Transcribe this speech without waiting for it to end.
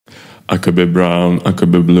I could be brown, I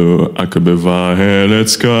could be blue, I could be violet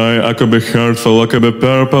sky, I could be hurtful, I could be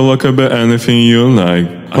purple, I could be anything you like.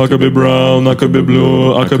 I could be brown, I could be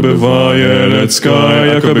blue, I could be violet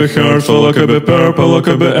sky, I could be hurtful, I could be purple, I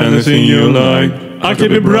could be anything you like. I can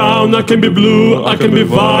be brown, I can be blue, I can be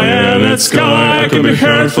violet sky, I can be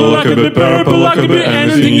hurtful, I can be purple, I can be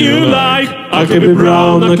anything you like. I can be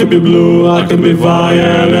brown, I can be blue, I can be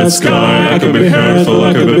violet sky, I can be hurtful,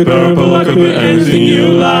 I can be purple, I can be anything you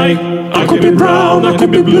like. I could be brown, I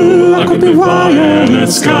could be blue, I could be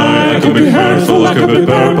violet sky, I could be hurtful, I could be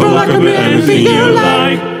purple, I could be anything you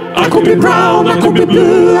like. I could be brown, I could be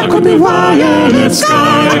blue, I could be violet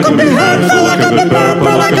sky, I could be hurtful, I could be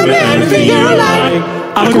purple, I could be anything you like.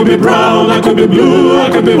 I could be brown, I could be blue, I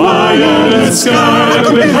could be violet sky, I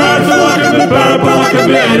could be hurtful, I could be purple, I could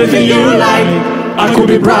be anything you like. I could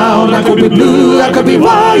be brown, I could be blue, I could be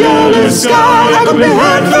violet sky, I could be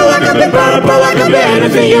hurtful, I could be purple, I could be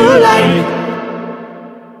anything you like.